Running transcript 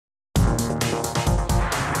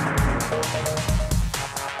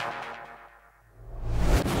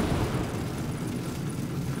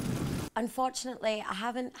Unfortunately, I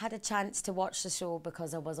haven't had a chance to watch the show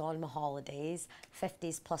because I was on my holidays,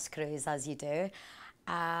 50s plus cruise as you do.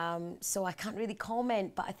 So I can't really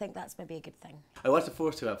comment, but I think that's maybe a good thing. I watched the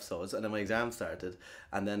first 2 episodes and then my exam started,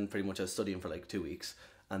 and then pretty much I was studying for like 2 weeks,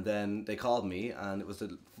 and then they called me and it was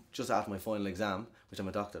just after my final exam, which I'm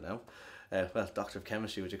a doctor now, well, doctor of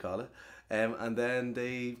chemistry would you call it, and then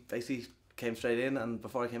they basically came straight in, and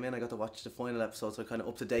before I came in I got to watch the final episode, so I'm kind of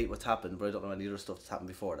up to date what's happened, but I don't know any other stuff that's happened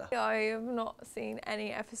before that. I have not seen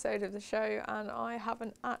any episode of the show and I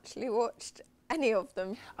haven't actually watched any of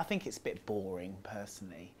them. I think it's a bit boring,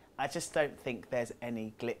 personally. I just don't think there's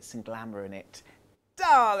any glitz and glamour in it.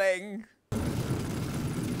 Darling!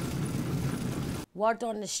 Word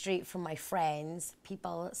on the street from my friends,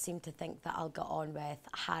 people seem to think that I'll get on with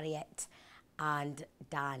Harriet and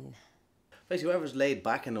Dan. Basically, whoever's laid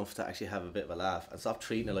back enough to actually have a bit of a laugh and stop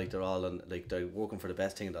treating it like they're all on, like they're working for the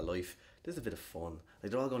best thing in their life. This is a bit of fun.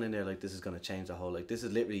 Like they're all going in there like this is going to change the whole, like this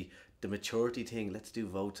is literally the maturity thing. Let's do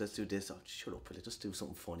votes, let's do this. Oh, shut up, will you? Just do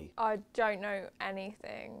something funny. I don't know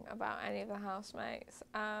anything about any of the housemates.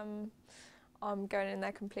 I'm going in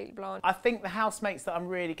there completely blind. I think the housemates that I'm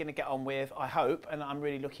really going to get on with, I hope, and I'm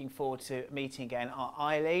really looking forward to meeting again, are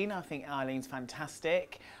Eileen. I think Eileen's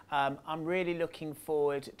fantastic. I'm really looking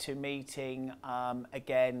forward to meeting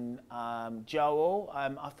again Joel.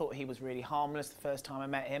 I thought he was really harmless the first time I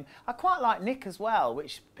met him. I quite like Nick as well,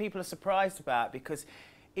 which people are surprised about because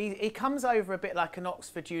he comes over a bit like an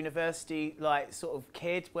Oxford University like sort of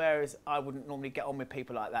kid, whereas I wouldn't normally get on with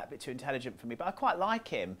people like that, a bit too intelligent for me, but I quite like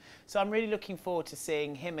him. So I'm really looking forward to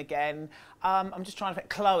seeing him again. I'm just trying to think.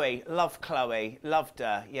 Chloe, loved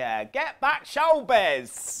her, yeah. Get back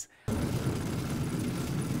showbiz!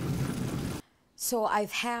 So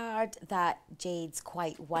I've heard that Jade's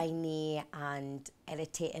quite whiny and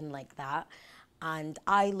irritating like that. And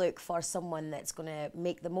I look for someone that's going to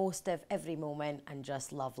make the most of every moment and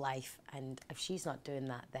just love life. And if she's not doing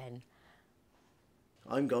that, then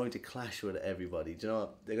I'm going to clash with everybody. Do you know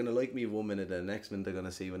what? They're going to like me 1 minute, and the next minute they're going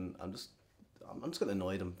to see when I'm just going to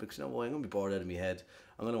annoy them, because you know what? I'm going to be bored out of my head.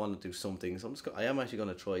 I'm going to want to do something. So I am actually going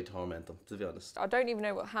to try torment them, to be honest. I don't even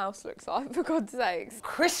know what house looks like, for God's sakes.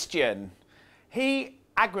 Christian, he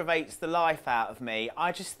aggravates the life out of me.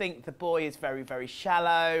 I just think the boy is very, very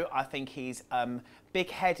shallow. I think he's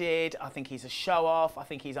big-headed. I think he's a show-off. I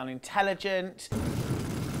think he's unintelligent.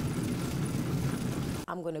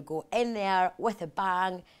 I'm going to go in there with a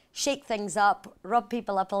bang, shake things up, rub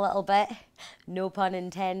people up a little bit. No pun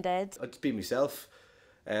intended. I'd just be myself,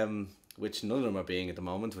 which none of them are being at the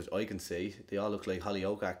moment, which I can see. They all look like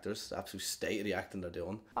Hollyoak actors. The absolute state of the acting they're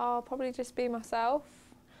doing. I'll probably just be myself.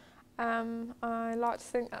 I like to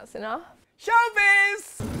think that's enough.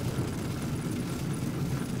 Showbiz!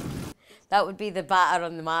 That would be the batter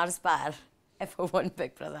on the Mars bar if I won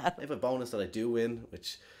Big Brother. I have a bonus that I do win,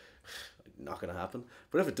 which not going to happen.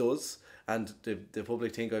 But if it does, and the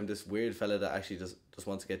public think I'm this weird fella that actually just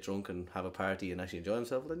wants to get drunk and have a party and actually enjoy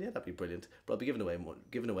himself, then yeah, that'd be brilliant. But I'll be giving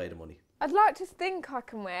away the money. I'd like to think I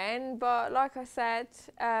can win, but like I said,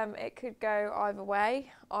 it could go either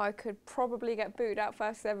way. I could probably get booted out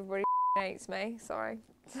first because everybody hates me, sorry.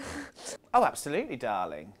 Oh, absolutely,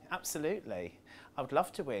 darling. Absolutely. I would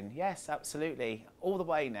love to win. Yes, absolutely. All the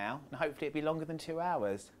way now, and hopefully it'll be longer than 2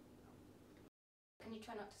 hours. Can you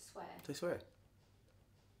try not to swear? Did I swear?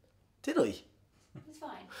 Did I? It's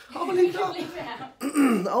fine. Holy God. Leave it out.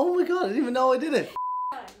 Oh my God, I didn't even know I did it.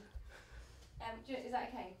 Is that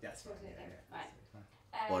okay? Yes. Right.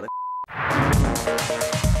 What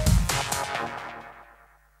a